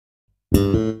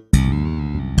Here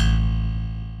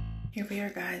we are,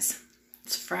 guys.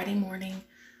 It's Friday morning.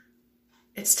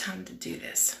 It's time to do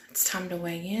this. It's time to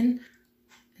weigh in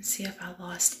and see if I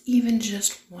lost even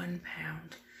just 1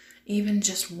 pound. Even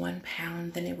just 1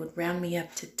 pound, then it would round me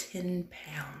up to 10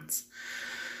 pounds.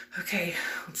 Okay,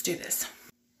 let's do this.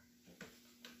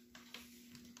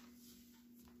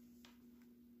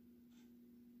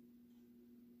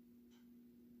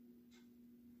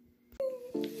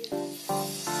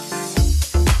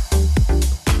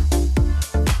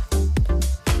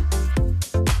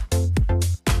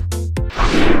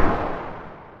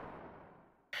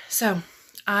 So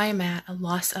I am at a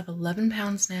loss of 11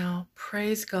 pounds now.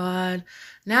 Praise God.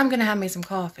 Now I'm gonna have me some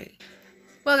coffee.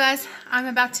 Well, guys, I'm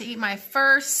about to eat my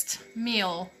first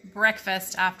meal,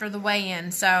 breakfast, after the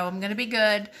weigh-in, so I'm gonna be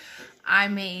good. I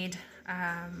made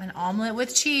an omelet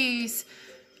with cheese.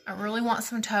 I really want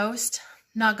some toast.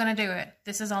 Not gonna do it.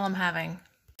 This is all I'm having.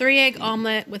 3-egg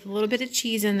omelet with a little bit of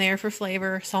cheese in there for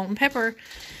flavor, salt and pepper.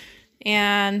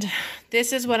 And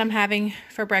this is what I'm having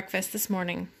for breakfast this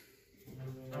morning.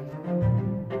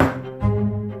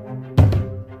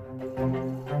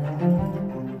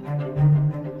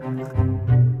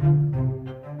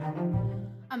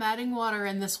 I'm adding water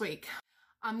in this week.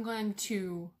 I'm going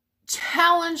to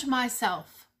challenge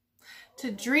myself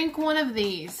to drink one of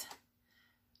these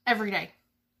every day.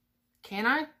 Can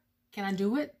I? Can I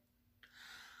do it?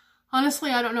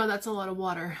 Honestly, I don't know. That's a lot of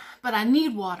water, but I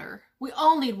need water. We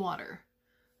all need water.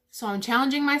 So I'm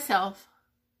challenging myself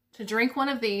to drink one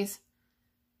of these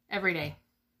every day.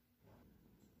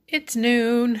 It's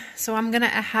noon, so I'm gonna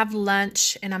have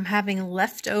lunch, and I'm having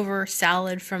leftover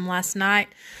salad from last night.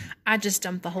 I just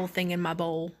dumped the whole thing in my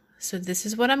bowl. So this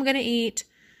is what I'm gonna eat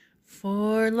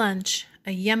for lunch.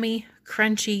 A yummy,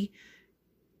 crunchy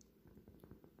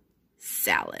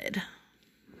salad.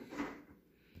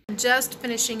 Just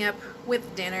finishing up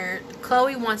with dinner.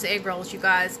 Chloe wants egg rolls, you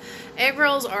guys. Egg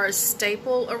rolls are a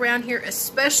staple around here,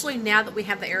 especially now that we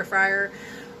have the air fryer.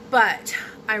 But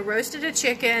I roasted a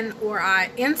chicken, or I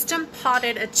instant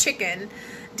potted a chicken,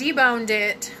 deboned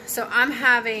it. So I'm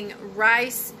having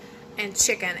rice and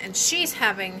chicken, and she's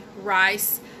having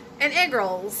rice and egg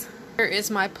rolls. Here is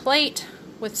my plate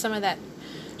with some of that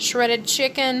shredded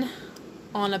chicken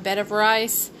on a bed of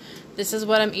rice. This is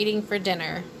what I'm eating for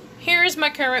dinner. Here's my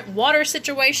current water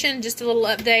situation. Just a little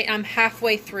update. I'm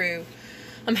halfway through.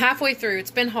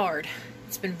 It's been hard.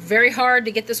 It's been very hard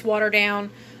to get this water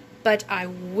down, but I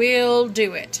will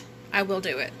do it. I will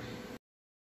do it.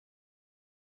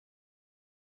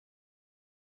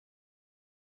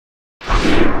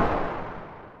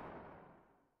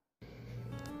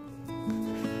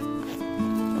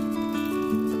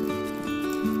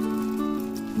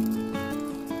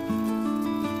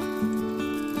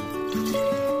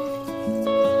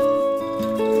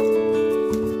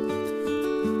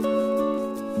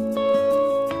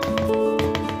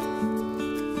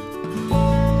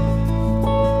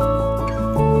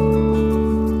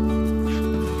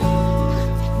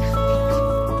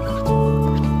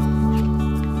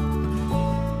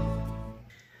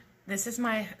 This is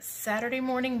my Saturday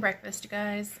morning breakfast,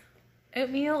 guys.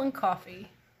 Oatmeal and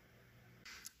coffee.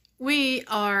 We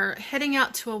are heading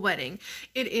out to a wedding.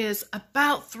 It is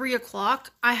about 3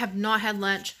 o'clock. I have not had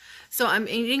lunch, so I'm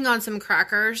eating on some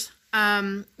crackers.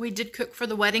 We did cook for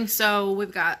the wedding, so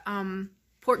we've got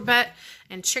pork butt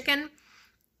and chicken.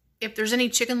 If there's any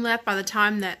chicken left by the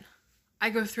time that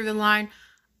I go through the line,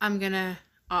 I'm gonna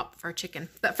opt for chicken.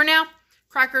 But for now,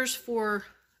 crackers for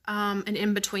an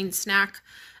in-between snack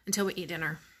until we eat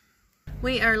dinner.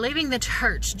 We are leaving the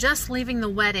church, just leaving the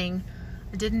wedding.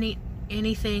 I didn't eat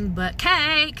anything but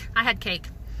cake. I had cake.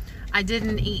 I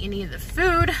didn't eat any of the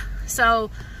food,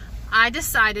 so I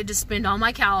decided to spend all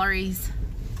my calories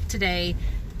today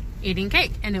eating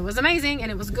cake, and it was amazing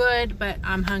and it was good, but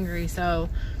I'm hungry, so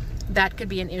that could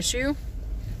be an issue.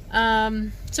 So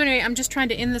anyway, I'm just trying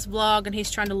to end this vlog, and he's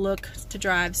trying to look to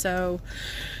drive. So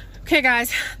okay,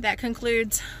 guys, that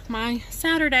concludes my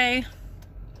Saturday.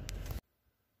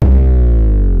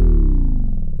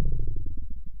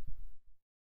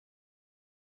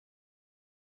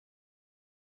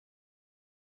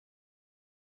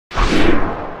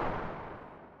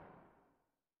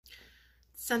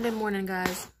 Sunday morning,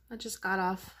 guys. I just got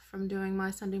off from doing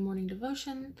my Sunday morning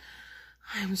devotion.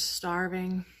 I'm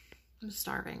starving.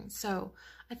 So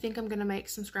I think I'm gonna make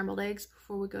some scrambled eggs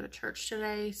before we go to church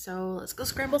today. So let's go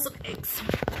scramble some eggs.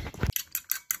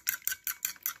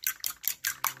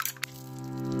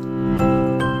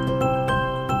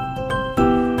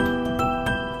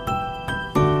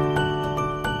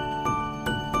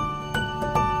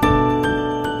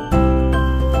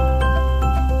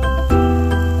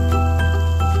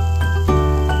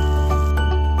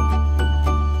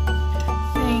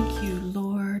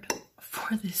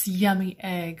 yummy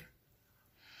egg.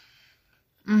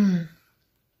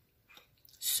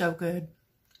 So good.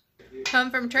 Come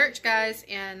from church, guys,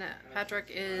 and Patrick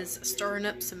is stirring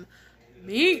up some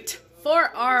meat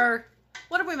for our,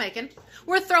 what are we making?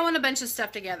 We're throwing a bunch of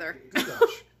stuff together.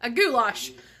 Goulash. A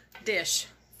goulash dish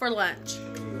for lunch.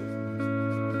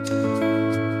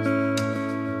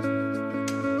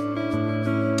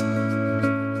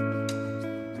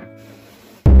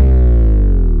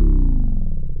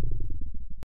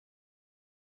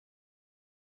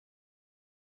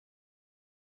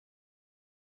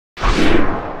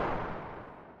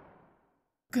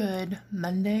 Good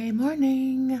Monday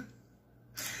morning.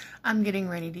 I'm getting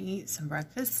ready to eat some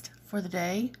breakfast for the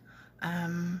day,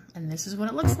 and this is what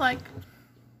it looks like.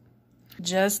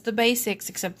 Just the basics,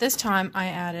 except this time I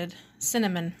added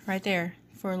cinnamon right there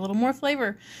for a little more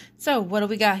flavor. So what do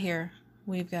we got here?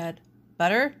 We've got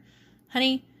butter,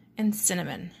 honey, and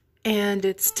cinnamon. And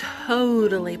it's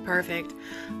totally perfect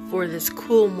for this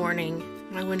cool morning.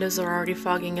 My windows are already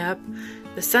fogging up.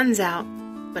 The sun's out,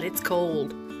 but it's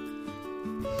cold.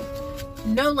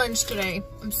 No lunch today.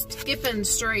 I'm skipping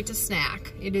straight to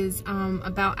snack. It is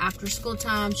about after school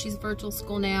time. She's virtual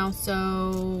school now,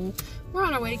 so we're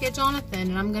on our way to get Jonathan,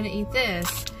 and I'm gonna eat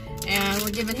this. And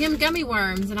we're giving him gummy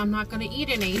worms, and I'm not gonna eat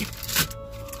any.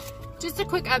 Just a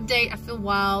quick update. I feel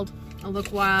wild. I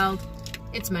look wild.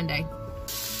 It's Monday.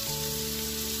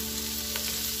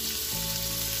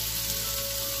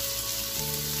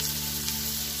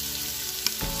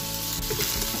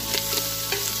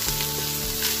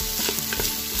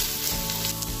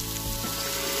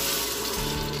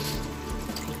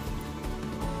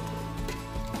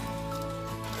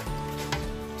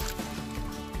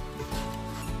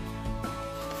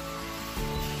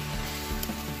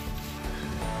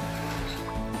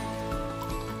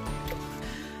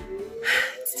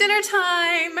 Dinner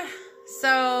time.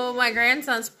 So my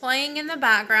grandson's playing in the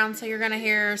background, so you're gonna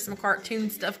hear some cartoon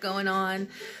stuff going on.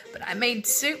 But I made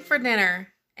soup for dinner,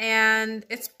 and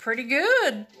it's pretty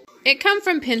good. It come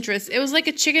from Pinterest. It was like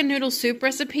a chicken noodle soup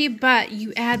recipe, but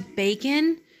you add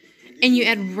bacon and you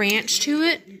add ranch to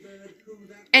it,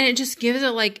 and it just gives it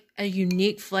like a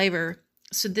unique flavor.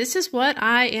 So this is what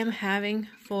I am having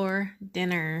for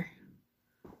dinner.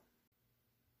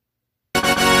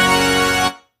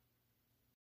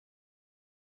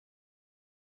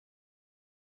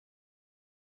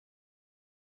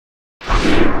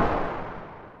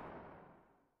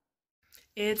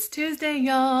 It's Tuesday,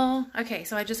 y'all. Okay,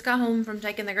 so I just got home from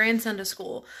taking the grandson to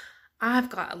school. I've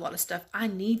got a lot of stuff I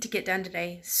need to get done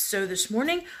today. So this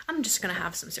morning, I'm just gonna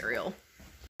have some cereal.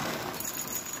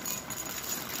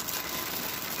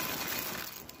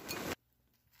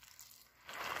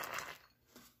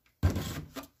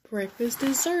 Breakfast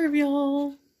is served,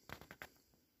 y'all.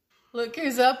 Look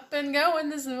who's up and going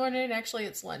this morning. Actually,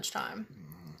 it's lunchtime.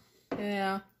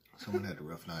 Yeah. Someone had a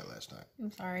rough night last night.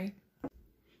 I'm sorry.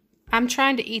 I'm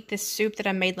trying to eat this soup that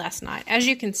I made last night. As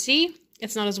you can see,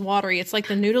 it's not as watery. It's like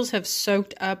the noodles have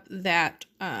soaked up that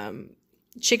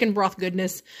chicken broth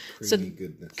goodness.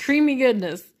 Creamy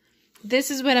goodness. This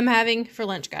is what I'm having for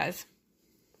lunch, guys.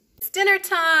 It's dinner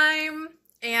time,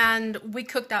 and we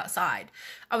cooked outside.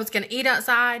 I was going to eat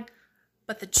outside,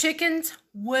 but the chickens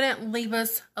wouldn't leave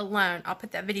us alone. I'll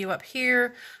put that video up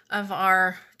here of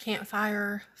our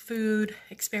campfire food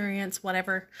experience,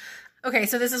 whatever. Okay,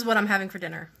 so this is what I'm having for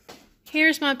dinner.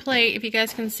 Here's my plate, if you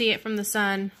guys can see it from the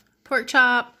sun. Pork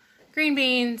chop, green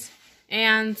beans,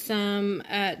 and some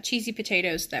cheesy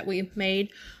potatoes that we made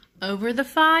over the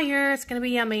fire. It's gonna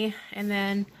be yummy. And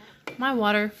then my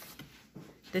water.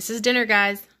 This is dinner,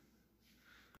 guys.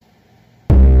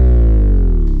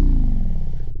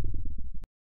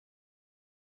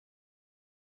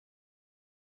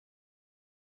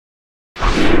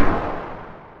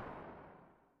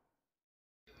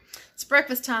 It's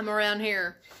breakfast time around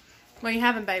here. What are you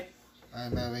having, babe?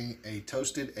 I'm having a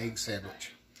toasted egg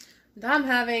sandwich. And I'm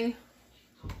having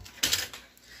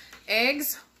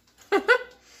eggs.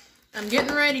 I'm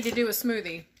getting ready to do a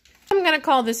smoothie. I'm going to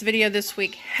call this video this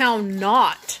week, How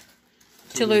Not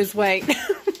to Lose Weight.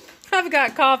 I've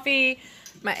got coffee,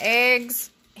 my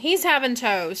eggs. He's having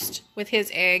toast with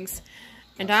his eggs.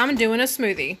 And I'm doing a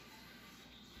smoothie.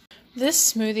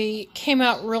 This smoothie came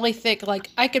out really thick. Like,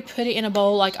 I could put it in a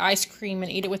bowl like ice cream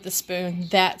and eat it with a spoon.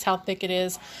 That's how thick it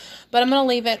is. But I'm going to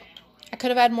leave it. I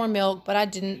could have had more milk, but I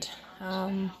didn't.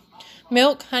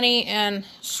 Milk, honey, and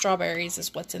strawberries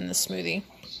is what's in this smoothie.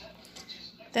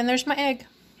 Then there's my egg.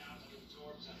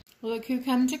 Look who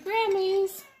come to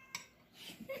Grammy's.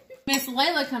 Miss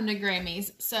Layla come to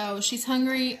Grammy's. So she's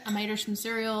hungry. I made her some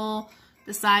cereal.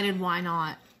 Decided why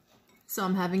not. So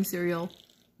I'm having cereal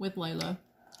with Layla.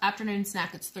 afternoon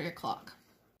snack. It's 3 o'clock.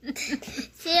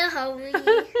 See you,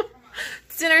 homie.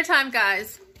 It's dinner time,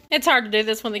 guys. It's hard to do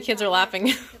this when the kids are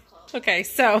laughing. Okay,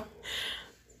 so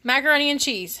macaroni and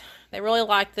cheese. They really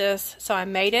like this, so I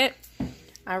made it.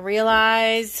 I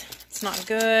realize it's not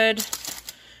good.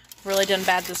 Really done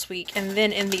bad this week. And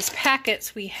then in these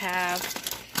packets we have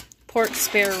pork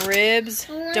spare ribs.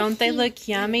 Don't they look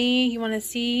yummy? You want to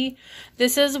see?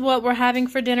 This is what we're having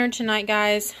for dinner tonight,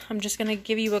 guys. I'm just going to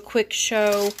give you a quick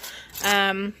show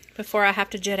before I have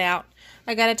to jet out.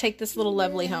 I got to take this little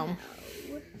lovely home.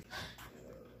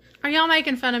 Are y'all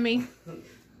making fun of me?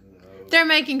 They're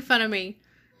making fun of me.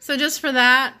 So just for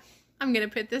that, I'm going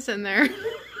to put this in there.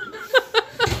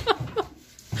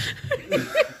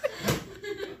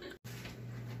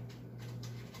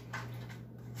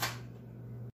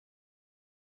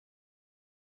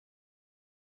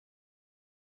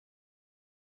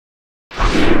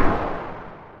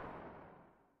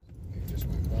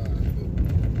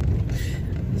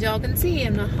 Y'all can see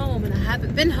I'm not home, and I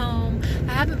haven't been home.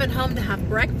 I haven't been home to have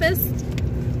breakfast,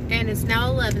 and it's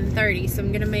now 11:30, so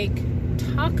I'm gonna make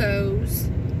tacos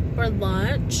for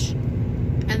lunch,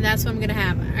 and that's what I'm gonna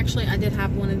have. Actually, I did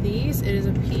have one of these. It is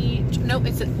a peach, nope,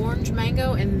 it's an orange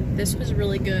mango, and this was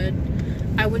really good.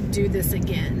 I would do this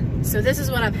again. So this is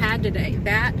what I've had today,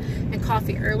 that and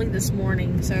coffee early this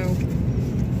morning. So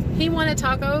he wanted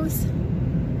tacos,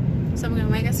 so I'm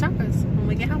gonna make us tacos when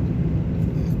we get home.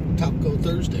 Taco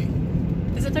Thursday.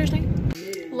 Is it Thursday?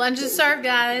 Lunch is served,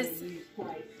 guys.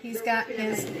 He's got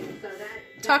his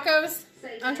tacos.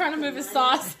 I'm trying to move his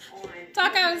sauce.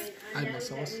 Tacos. I have my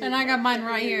sauce. And I got mine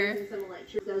right here.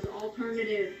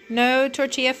 No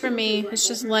tortilla for me. It's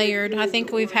just layered. I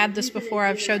think we've had this before.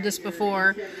 I've showed this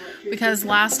before. Because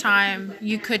last time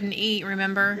you couldn't eat,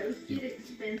 remember?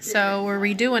 So we're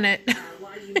redoing it.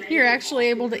 You're actually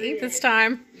able to eat this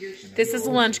time. This is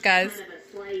lunch, guys.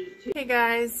 Hey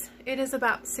guys, it is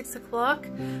about 6 o'clock.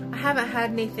 I haven't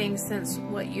had anything since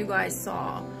what you guys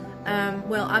saw.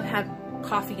 Well, I've had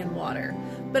coffee and water.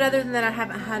 But other than that, I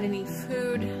haven't had any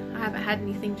food. I haven't had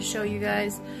anything to show you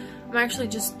guys. I'm actually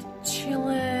just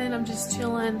chilling. I'm just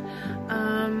chilling.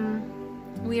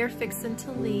 We are fixing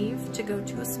to leave to go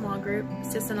to a small group.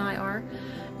 Sis and I are.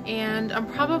 And I'm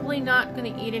probably not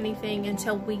going to eat anything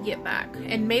until we get back.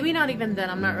 And maybe not even then.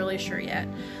 I'm not really sure yet.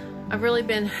 I've really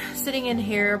been sitting in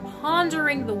here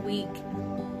pondering the week,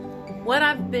 what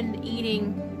I've been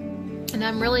eating, and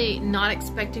I'm really not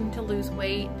expecting to lose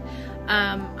weight.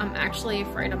 I'm actually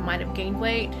afraid I might have gained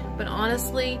weight, but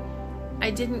honestly,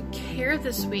 I didn't care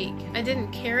this week. I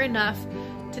didn't care enough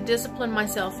to discipline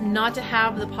myself not to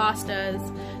have the pastas,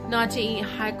 not to eat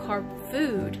high carb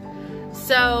food.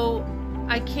 So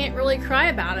I can't really cry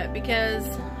about it because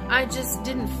I just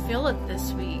didn't feel it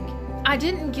this week. I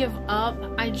didn't give up,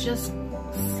 I just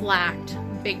slacked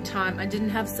big time. I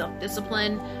didn't have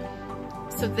self-discipline.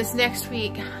 So this next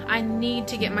week, I need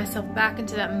to get myself back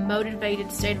into that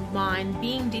motivated state of mind,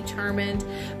 being determined,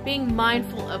 being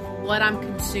mindful of what I'm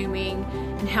consuming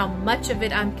and how much of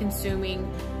it I'm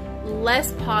consuming.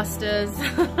 Less pastas,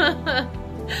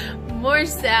 more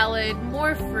salad,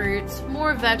 more fruits,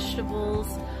 more vegetables,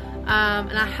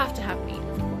 and I have to have meat,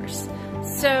 of course.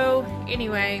 So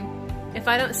anyway, if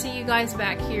I don't see you guys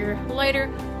back here later,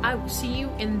 I will see you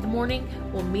in the morning.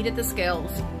 We'll meet at the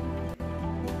scales.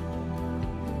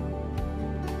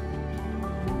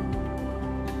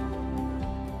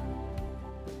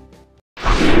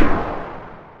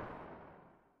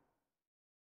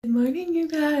 Good morning, you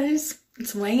guys.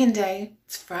 It's weigh-in day.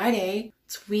 It's Friday.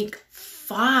 It's week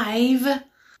 5.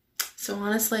 So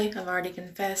honestly, I've already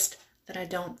confessed that I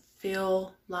don't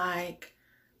feel like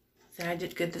that I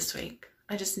did good this week.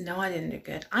 I just know I didn't do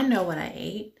good. I know what I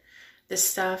ate. The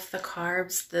stuff, the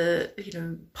carbs, the,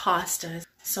 pasta.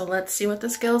 So let's see what the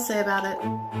scales say about it.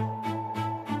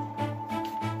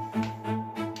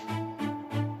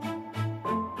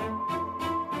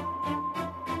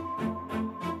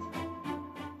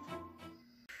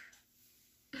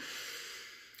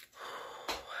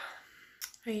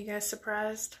 Are you guys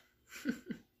surprised?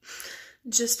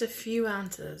 Just a few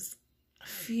ounces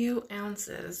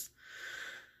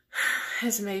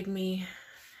has made me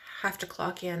have to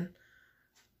clock in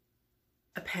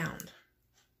a pound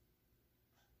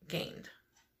gained.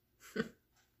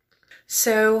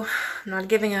 So I'm not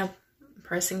giving up. I'm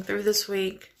pressing through this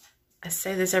week. I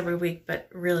say this every week, but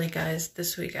really, guys,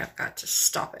 this week I've got to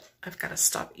stop it. I've got to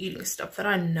stop eating stuff that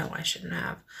I know I shouldn't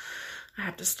have. I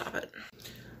have to stop it.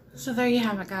 So there you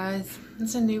have it, guys.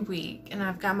 It's a new week, and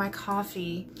I've got my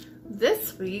coffee.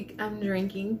 This week, I'm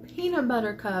drinking peanut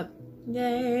butter cup.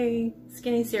 Yay!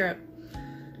 Skinny syrup.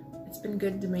 It's been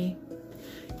good to me.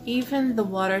 Even the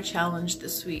water challenge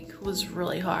this week was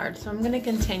really hard. So I'm going to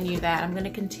continue that. I'm going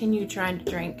to continue trying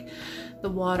to drink the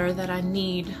water that I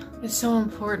need. It's so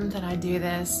important that I do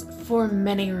this for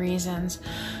many reasons.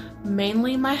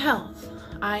 Mainly my health.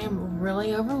 I am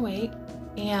really overweight,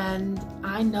 and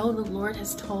I know the Lord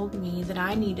has told me that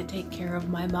I need to take care of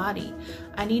my body.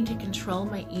 I need to control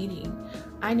my eating.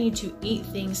 I need to eat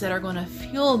things that are going to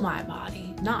fuel my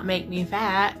body, not make me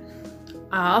fat.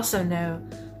 I also know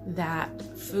that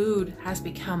food has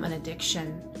become an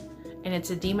addiction, and it's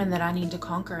a demon that I need to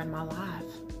conquer in my life.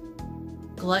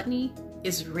 Gluttony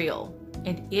is real,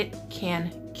 and it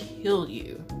can kill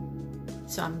you.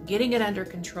 So I'm getting it under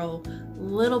control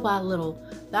little by little.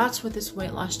 That's what this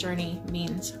weight loss journey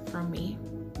means for me.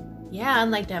 Yeah, I'd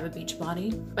like to have a beach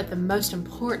body, but the most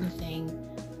important thing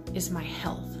is my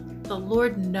health. The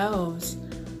Lord knows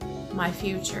my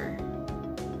future.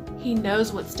 He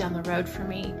knows what's down the road for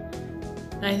me.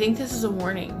 And I think this is a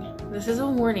warning. This is a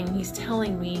warning. He's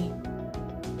telling me,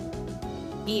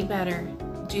 eat better,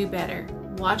 do better,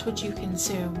 watch what you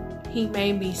consume. He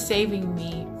may be saving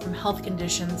me from health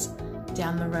conditions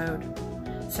down the road.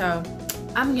 So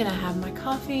I'm gonna have my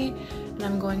coffee, and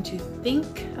I'm going to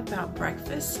think about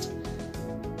breakfast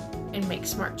and make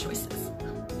smart choices.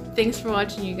 Thanks for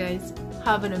watching, you guys.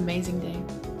 Have an amazing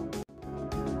day.